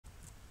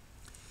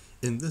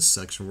In this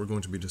section, we're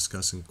going to be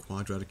discussing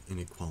quadratic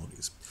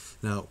inequalities.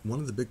 Now, one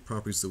of the big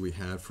properties that we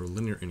had for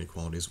linear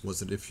inequalities was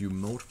that if you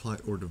multiply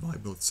or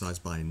divide both sides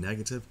by a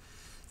negative,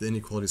 the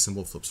inequality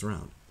symbol flips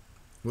around.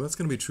 Well, that's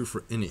going to be true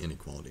for any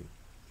inequality.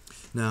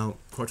 Now,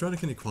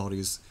 quadratic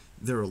inequalities,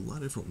 there are a lot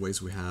of different ways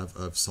we have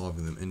of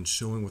solving them and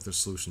showing what their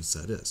solution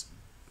set is.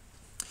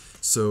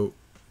 So,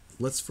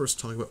 let's first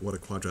talk about what a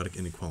quadratic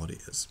inequality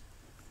is.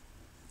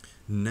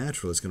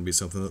 Naturally, it's going to be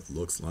something that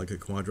looks like a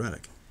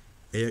quadratic.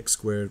 Ax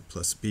squared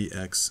plus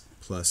bx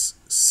plus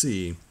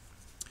c,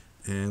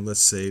 and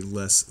let's say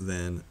less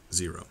than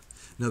 0.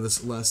 Now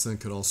this less than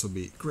could also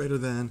be greater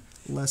than,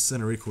 less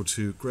than or equal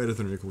to, greater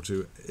than or equal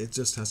to. It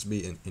just has to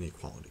be an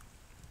inequality.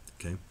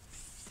 Okay.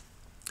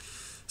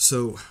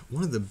 So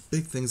one of the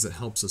big things that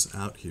helps us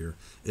out here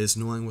is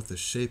knowing what the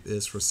shape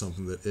is for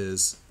something that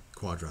is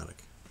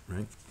quadratic,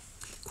 right?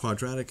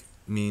 Quadratic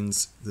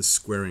means the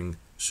squaring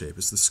shape.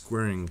 It's the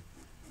squaring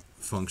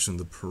function,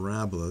 the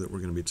parabola that we're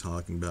going to be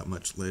talking about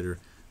much later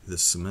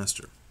this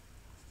semester.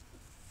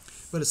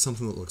 But it's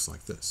something that looks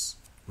like this,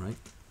 right?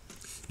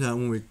 Now,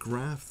 when we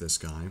graph this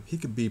guy, he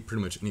could be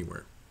pretty much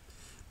anywhere.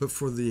 But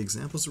for the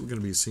examples that we're going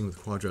to be seeing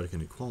with quadratic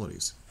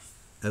inequalities,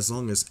 as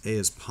long as a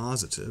is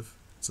positive,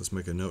 so let's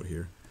make a note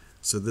here.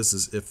 So this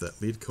is if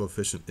that lead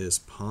coefficient is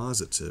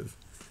positive,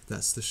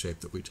 that's the shape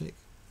that we take.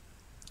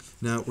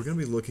 Now, we're going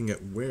to be looking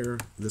at where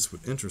this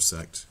would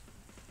intersect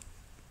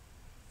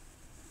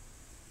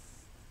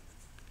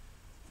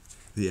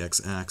the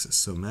x-axis.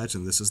 So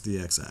imagine this is the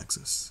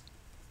x-axis,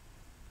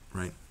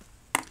 right?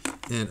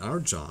 And our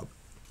job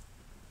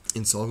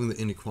in solving the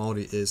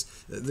inequality is,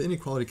 the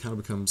inequality kind of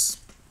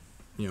becomes,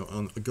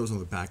 it goes on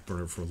the back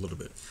burner for a little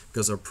bit,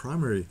 because our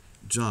primary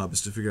job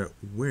is to figure out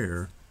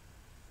where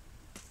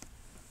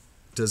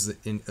does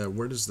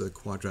the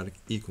quadratic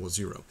equal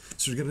 0.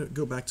 So you're going to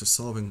go back to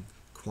solving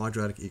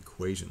quadratic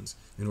equations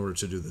in order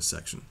to do this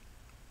section.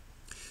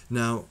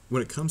 Now,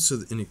 when it comes to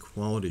the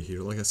inequality here,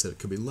 like I said, it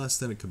could be less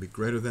than, it could be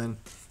greater than.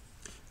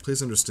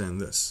 Please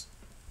understand this.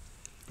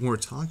 When we're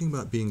talking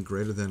about being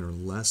greater than or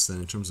less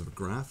than in terms of a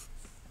graph,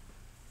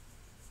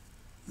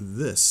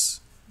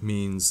 this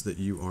means that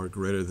you are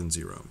greater than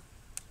 0.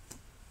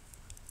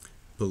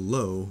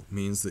 Below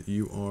means that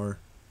you are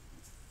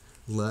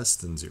less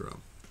than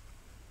 0.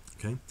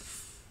 Okay?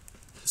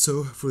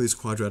 So for these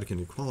quadratic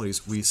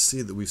inequalities, we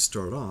see that we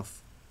start off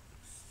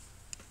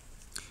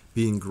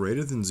being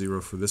greater than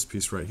 0 for this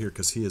piece right here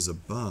because he is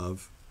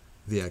above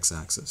the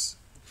x-axis.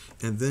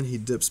 And then he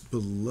dips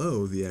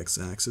below the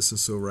x-axis, and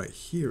so right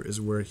here is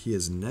where he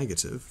is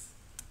negative.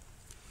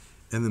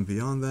 And then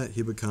beyond that,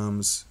 he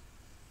becomes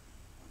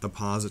a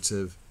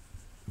positive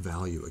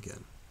value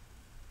again.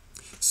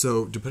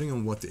 So depending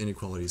on what the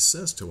inequality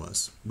says to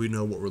us, we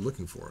know what we're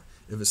looking for.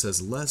 If it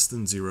says less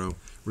than 0,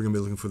 we're going to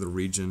be looking for the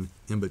region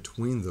in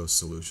between those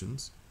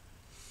solutions.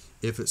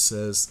 If it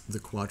says the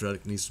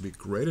quadratic needs to be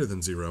greater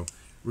than 0,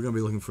 we're going to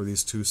be looking for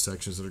these two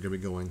sections that are going to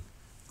be going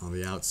on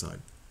the outside.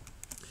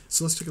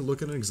 So let's take a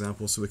look at an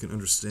example so we can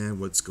understand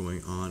what's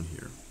going on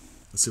here.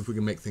 Let's see if we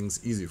can make things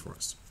easy for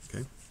us.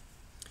 Okay.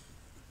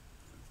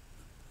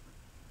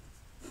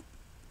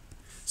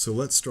 So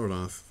let's start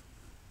off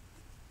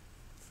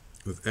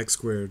with x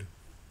squared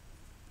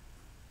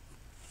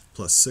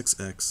plus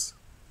 6x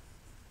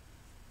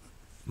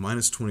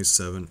minus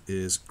 27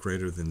 is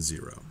greater than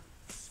 0.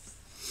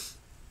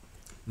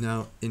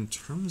 Now, in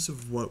terms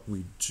of what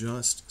we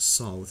just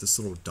saw with this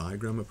little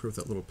diagram up here with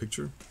that little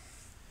picture,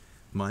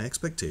 my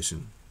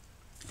expectation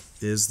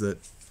is that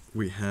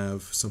we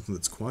have something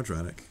that's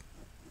quadratic,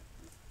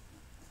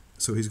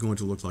 so he's going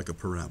to look like a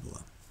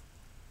parabola.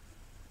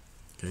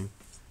 Okay?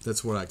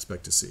 That's what I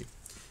expect to see.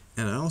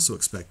 And I also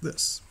expect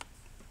this.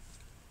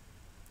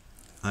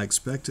 I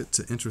expect it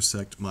to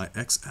intersect my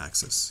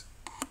x-axis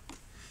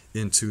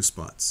in two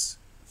spots,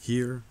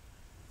 here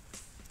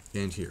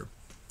and here.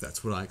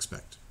 That's what I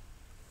expect.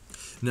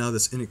 Now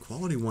this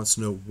inequality wants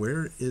to know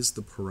where is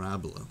the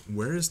parabola,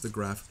 where is the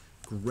graph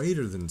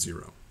greater than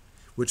 0,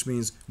 which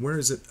means where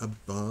is it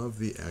above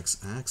the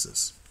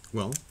x-axis?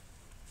 Well,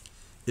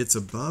 it's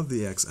above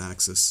the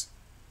x-axis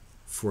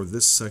for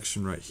this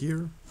section right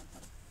here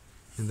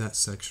and that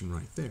section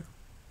right there.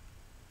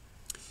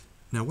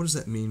 Now what does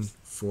that mean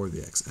for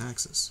the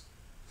x-axis?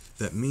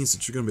 That means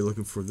that you're going to be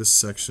looking for this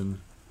section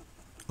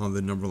on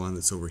the number line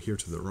that's over here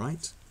to the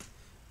right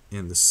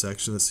and the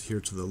section that's here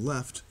to the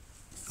left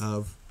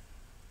of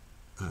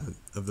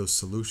those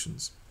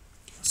solutions.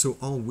 So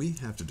all we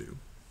have to do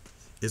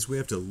is we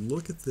have to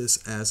look at this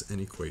as an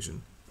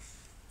equation,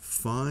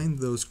 find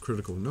those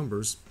critical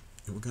numbers,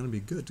 and we're going to be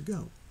good to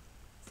go.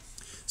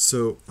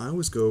 So I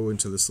always go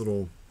into this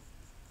little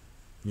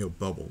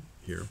bubble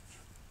here,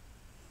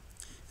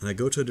 and I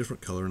go to a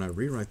different color and I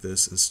rewrite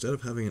this. Instead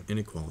of having an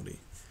inequality,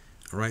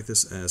 I write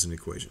this as an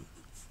equation.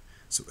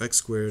 So x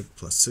squared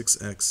plus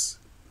 6x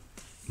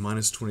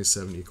minus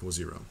 27 equals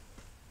 0.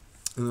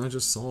 And then I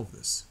just solve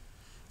this.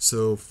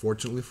 So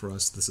fortunately for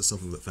us, this is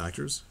something that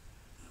factors.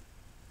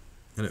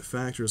 And it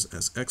factors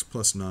as x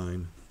plus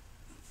 9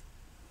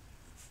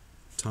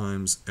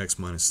 times x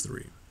minus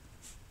 3.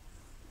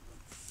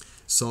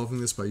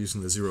 Solving this by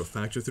using the zero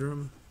factor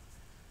theorem,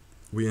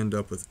 we end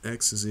up with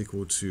x is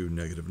equal to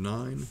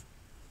 -9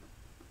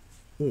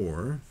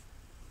 or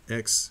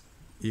x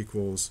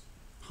equals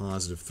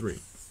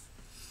 +3.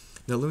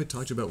 Now let me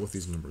talk to you about what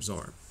these numbers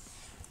are.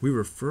 We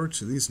refer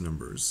to these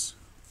numbers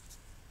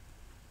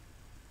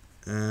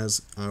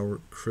as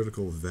our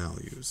critical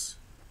values.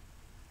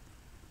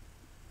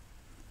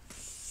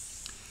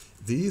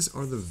 These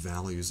are the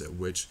values at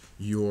which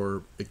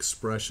your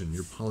expression,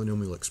 your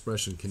polynomial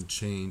expression, can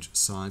change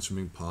signs from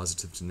being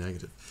positive to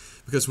negative.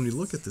 Because when you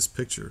look at this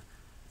picture,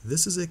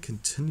 this is a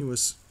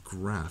continuous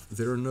graph.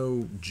 There are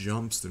no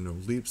jumps, there are no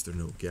leaps, there are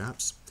no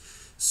gaps.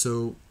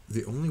 So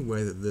the only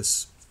way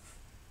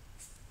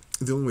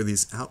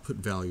these output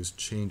values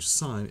change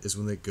sign is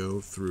when they go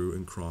through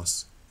and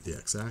cross the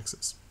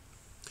x-axis.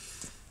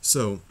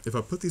 So if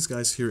I put these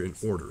guys here in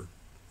order,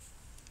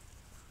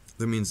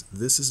 that means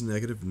this is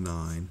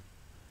 -9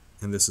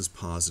 and this is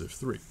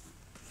 +3.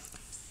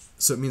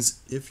 So it means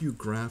if you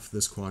graph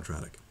this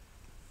quadratic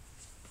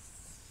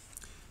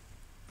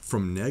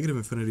from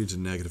 -infinity to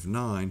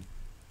 -9,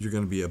 you're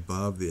going to be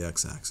above the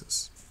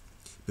x-axis.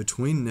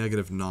 Between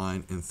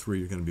 -9 and 3,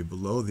 you're going to be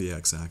below the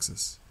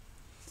x-axis.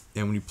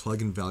 And when you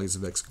plug in values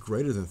of x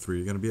greater than 3,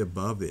 you're going to be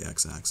above the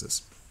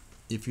x-axis.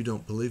 If you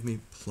don't believe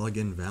me, plug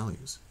in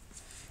values.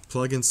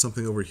 Plug in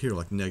something over here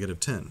like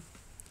 -10.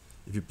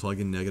 If you plug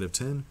in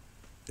 -10,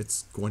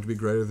 it's going to be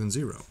greater than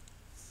 0.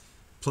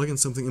 Plug in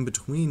something in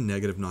between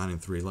 -9 and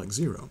 3 like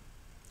 0,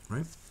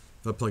 right?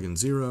 If I plug in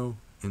 0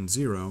 and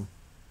 0,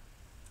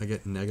 I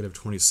get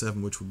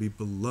 -27, which would be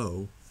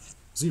below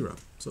 0.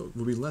 So it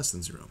would be less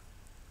than 0.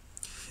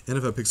 And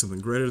if I pick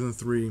something greater than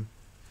 3,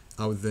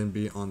 I would then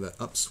be on that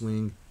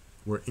upswing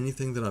where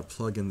anything that I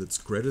plug in that's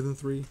greater than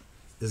 3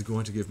 is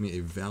going to give me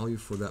a value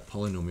for that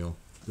polynomial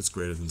that's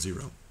greater than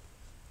 0.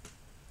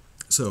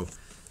 So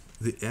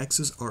the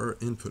x's are our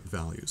input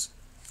values.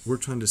 We're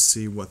trying to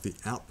see what the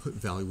output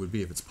value would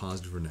be if it's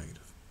positive or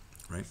negative,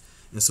 right?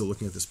 And so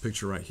looking at this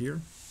picture right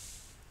here,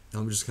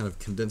 I'm just kind of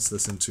condense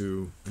this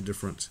into a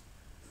different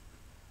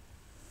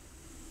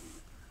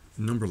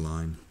number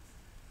line.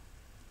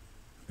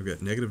 I've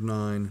got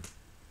 -9,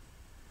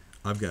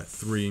 I've got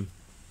 3.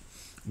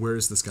 Where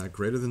is this guy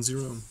greater than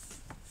 0?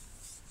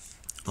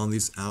 On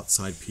these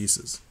outside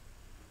pieces.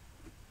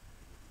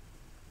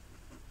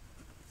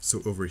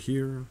 So over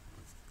here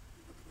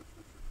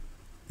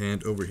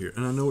and over here.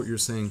 And I know what you're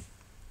saying,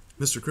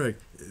 Mr. Craig,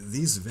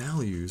 these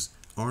values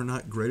are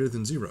not greater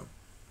than 0.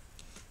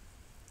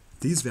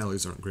 These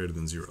values aren't greater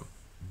than 0.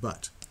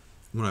 But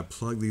when I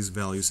plug these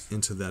values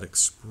into that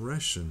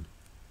expression,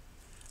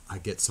 I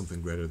get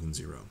something greater than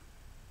 0.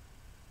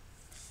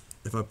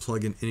 If I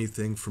plug in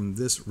anything from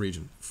this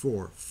region,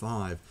 4,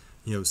 5,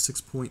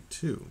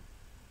 6.2,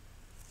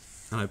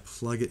 and I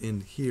plug it in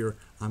here,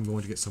 I'm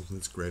going to get something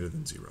that's greater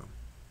than 0.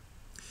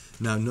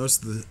 Now notice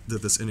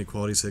that this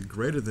inequality said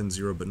greater than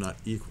 0 but not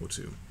equal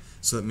to.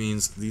 So that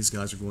means these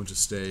guys are going to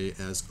stay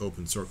as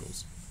open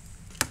circles.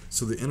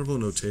 So the interval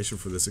notation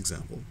for this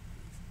example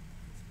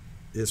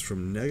is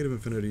from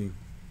 -infinity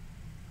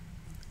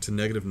to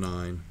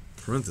 -9,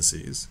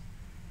 parentheses,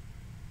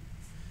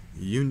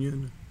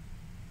 union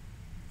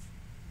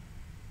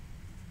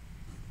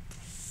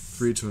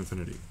 3 to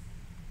infinity.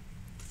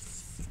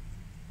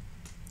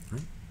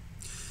 Right?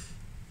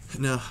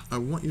 Now, I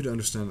want you to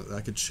understand that I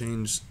could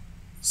change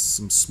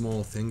some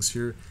small things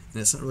here, and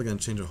it's not really going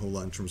to change a whole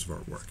lot in terms of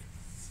our work.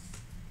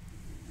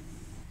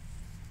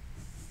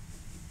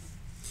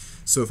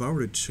 So if I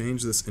were to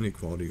change this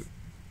inequality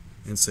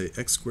and say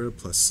x squared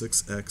plus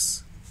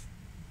 6x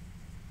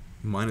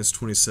minus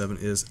 27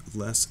 is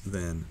less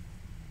than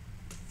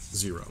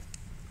 0,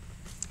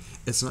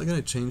 it's not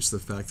going to change the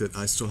fact that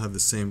I still have the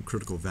same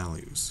critical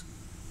values.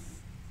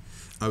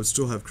 I would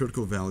still have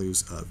critical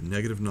values of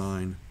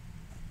 -9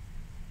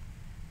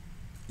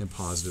 and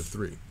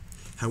 +3.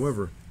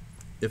 However,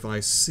 if I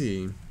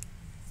see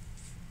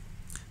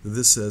that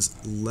this says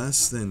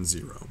less than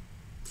 0,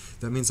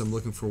 that means I'm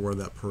looking for where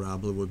that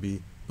parabola would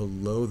be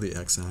below the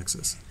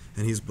x-axis.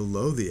 And he's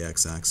below the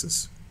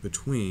x-axis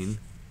between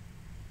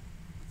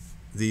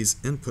these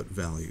input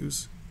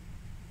values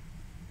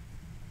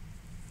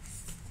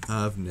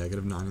of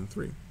 -9 and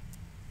 3.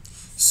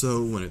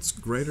 So when it's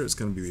greater, it's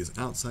going to be these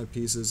outside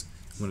pieces.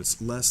 When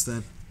it's less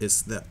than,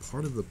 it's that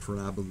part of the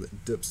parabola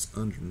that dips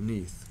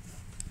underneath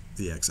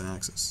the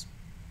x-axis.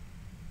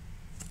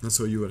 And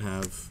so you would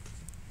have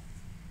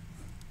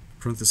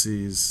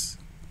parentheses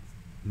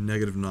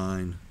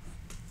 -9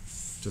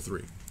 to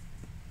 3.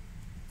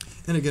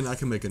 And again, I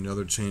can make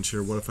another change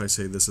here. What if I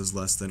say this is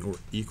less than or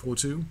equal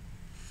to?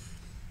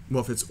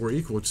 Well, if it's or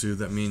equal to,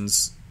 that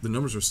means the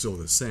numbers are still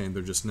the same.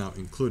 They're just now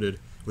included,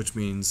 which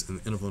means in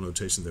the interval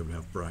notation they would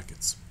have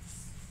brackets.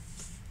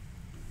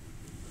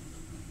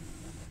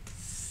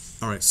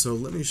 Alright, so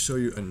let me show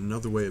you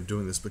another way of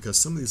doing this, because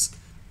some of these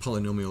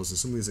polynomials and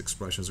some of these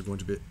expressions are going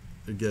to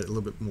get a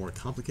little bit more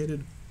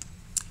complicated,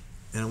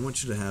 and I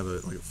want you to have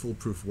a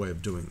foolproof way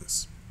of doing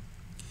this.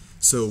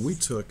 So we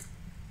took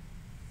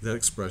that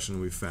expression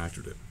and we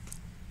factored it.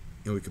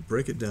 and we could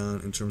break it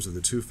down in terms of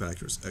the two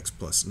factors, x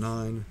plus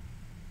 9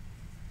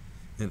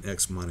 and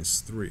x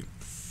minus 3.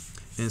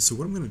 And so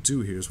what I'm going to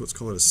do here is what's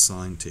called a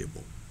sign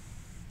table.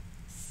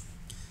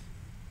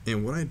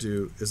 And what I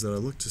do is that I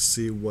look to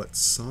see what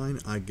sign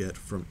I get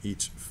from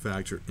each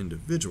factor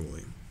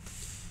individually,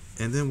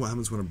 and then what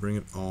happens when I bring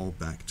it all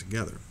back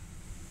together.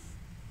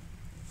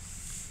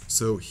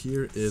 So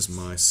here is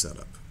my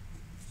setup.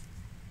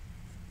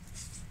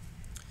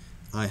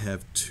 I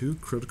have two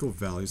critical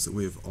values that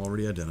we have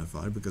already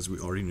identified because we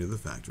already knew the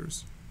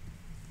factors.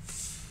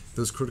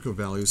 Those critical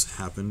values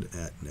happened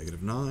at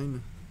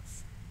 -9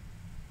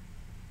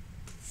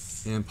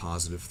 and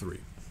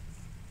 +3.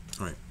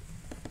 All right.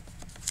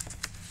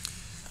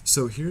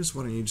 So here's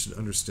what I need you to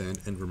understand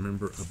and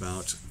remember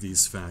about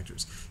these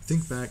factors.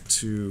 Think back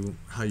to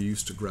how you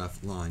used to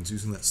graph lines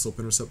using that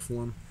slope-intercept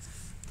form.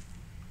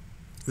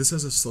 This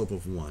has a slope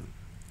of 1.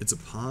 It's a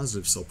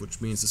positive slope, which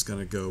means it's going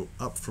to go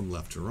up from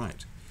left to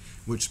right,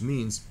 which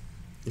means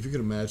if you could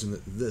imagine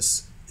that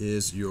this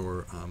is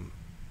your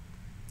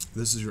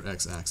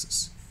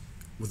x-axis.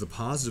 With a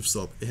positive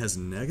slope, it has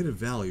negative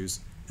values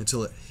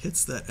until it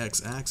hits that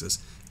x-axis,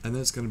 and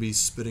then it's going to be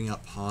spitting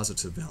out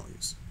positive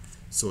values.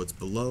 So it's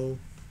below,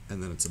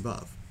 and then it's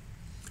above.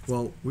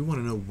 Well, we want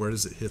to know, where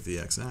does it hit the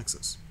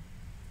x-axis?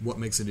 What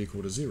makes it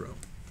equal to 0?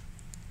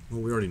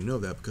 Well, we already know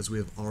that because we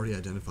have already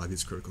identified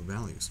these critical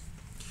values.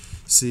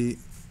 See,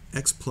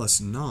 x plus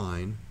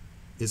 9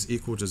 is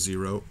equal to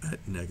 0 at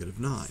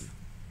 -9.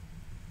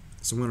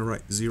 So I'm going to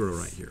write 0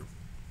 right here.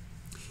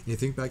 And you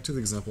think back to the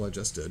example I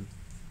just did.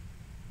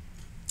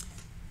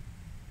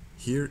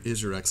 Here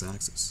is your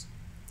x-axis.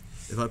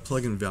 If I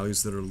plug in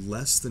values that are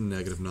less than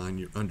 -9,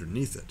 you're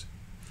underneath it,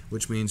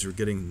 which means you're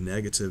getting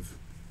negative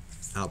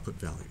output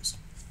values.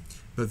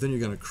 But then you're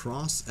going to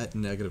cross at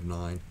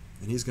 -9,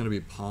 and he's going to be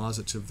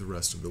positive the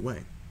rest of the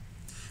way,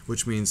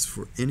 which means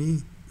for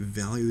any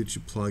value that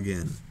you plug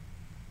in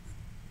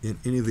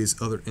any of these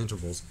other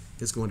intervals,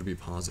 it's going to be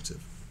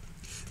positive.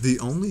 The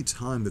only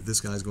time that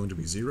this guy is going to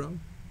be 0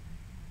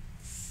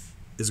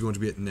 is going to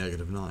be at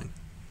 -9.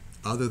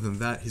 Other than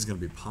that, he's going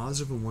to be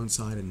positive on one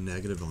side and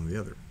negative on the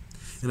other.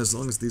 And as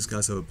long as these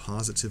guys have a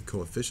positive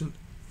coefficient,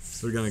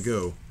 they're going to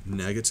go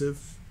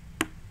negative,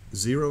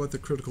 0 at the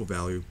critical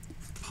value,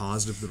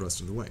 positive the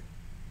rest of the way.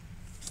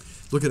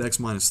 Look at x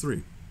minus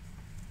 3.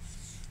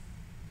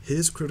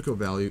 His critical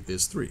value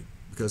is 3,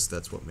 because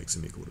that's what makes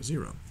him equal to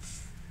 0.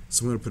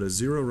 So I'm going to put a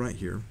 0 right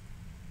here.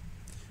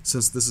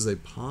 Since this is a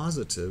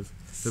positive,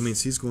 that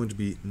means he's going to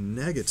be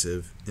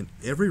negative in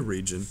every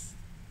region.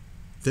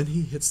 Then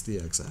he hits the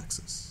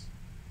x-axis.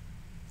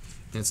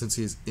 And since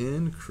he's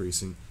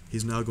increasing,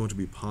 he's now going to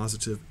be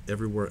positive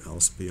everywhere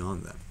else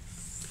beyond that.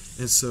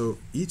 And so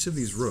each of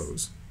these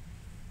rows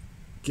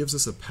gives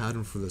us a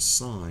pattern for the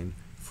sign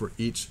for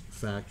each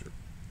factor.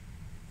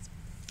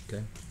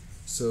 Okay?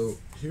 So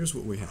here's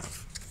what we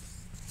have.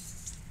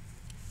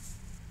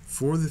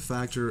 For the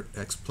factor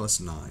x plus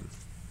 9,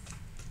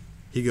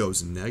 he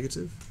goes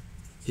negative,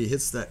 he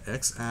hits that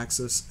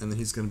x-axis, and then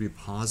he's going to be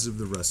positive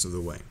the rest of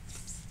the way.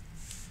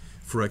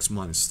 For x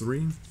minus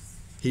 3,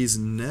 he's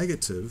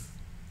negative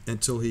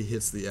until he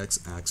hits the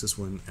x-axis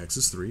when x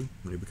is 3,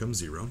 when he becomes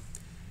 0,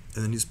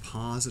 and then he's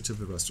positive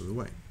the rest of the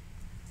way.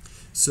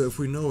 So if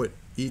we know what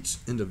each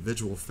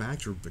individual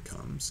factor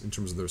becomes in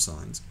terms of their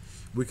signs,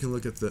 we can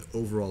look at the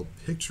overall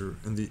picture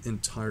and the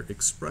entire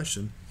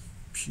expression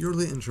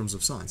purely in terms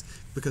of signs.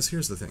 Because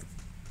here's the thing.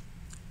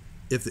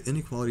 If the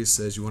inequality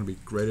says you want to be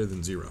greater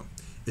than 0,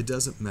 it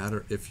doesn't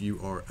matter if you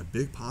are a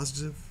big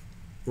positive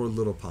or a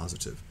little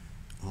positive.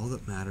 All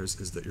that matters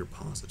is that you're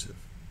positive.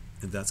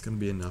 And that's going to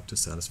be enough to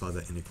satisfy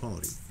that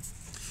inequality.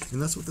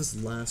 And that's what this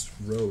last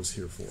row is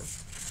here for.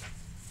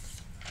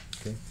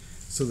 Okay?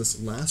 So this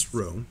last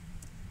row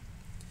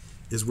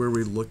is where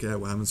we look at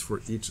what happens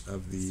for each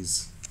of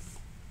these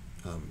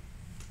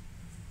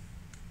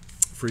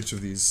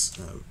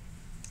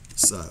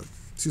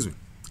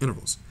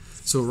intervals.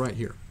 So right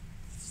here,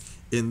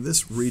 in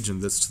this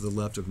region that's to the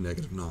left of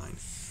 -9,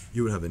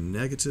 you would have a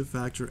negative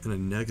factor and a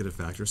negative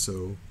factor,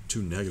 so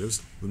two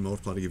negatives would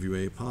multiply to give you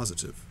a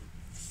positive.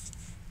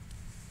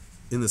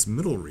 In this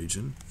middle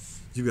region,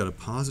 you've got a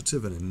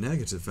positive and a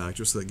negative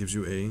factor, so that gives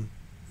you a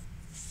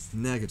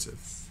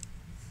negative.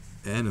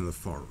 And in the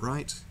far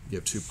right, you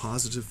have two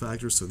positive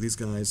factors, so these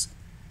guys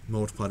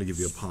multiply to give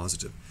you a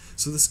positive.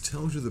 So this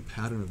tells you the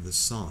pattern of this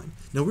sign.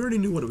 Now, we already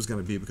knew what it was going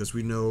to be because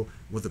we know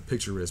what the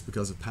picture is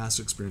because of past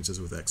experiences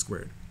with x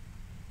squared.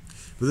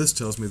 But this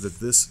tells me that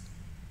this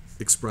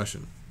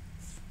expression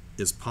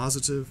is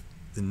positive,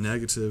 then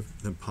negative,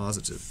 then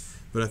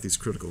positive. But at these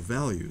critical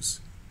values,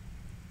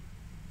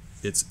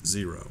 it's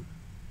 0.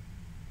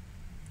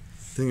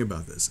 Think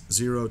about this.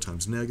 0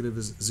 times negative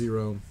is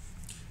 0.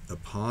 A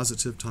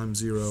positive times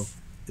 0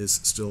 is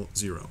still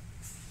 0.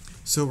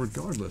 So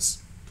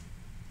regardless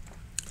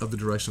of the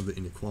direction of the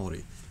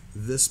inequality,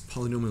 this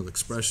polynomial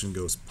expression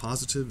goes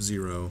positive,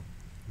 0,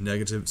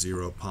 negative,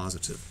 0,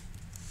 positive.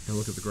 And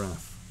look at the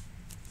graph.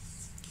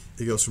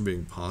 It goes from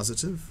being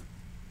positive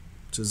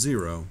to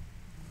 0,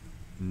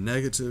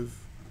 negative,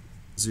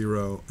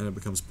 0, and it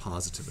becomes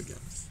positive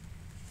again.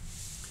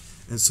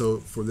 And so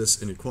for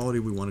this inequality,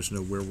 we wanted to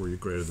know where were you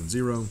greater than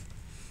 0.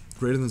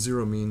 Greater than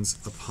 0 means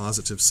a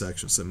positive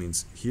section, so that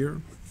means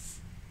here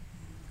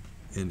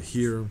and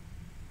here.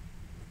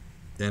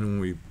 And when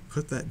we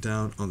put that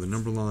down on the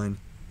number line,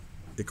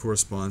 it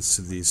corresponds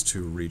to these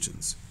two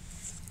regions.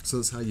 So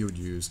that's how you would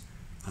use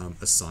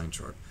a sign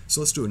chart.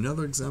 So let's do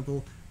another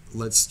example.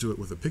 Let's do it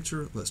with a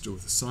picture, let's do it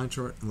with a sign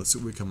chart, and let's see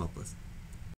what we come up with.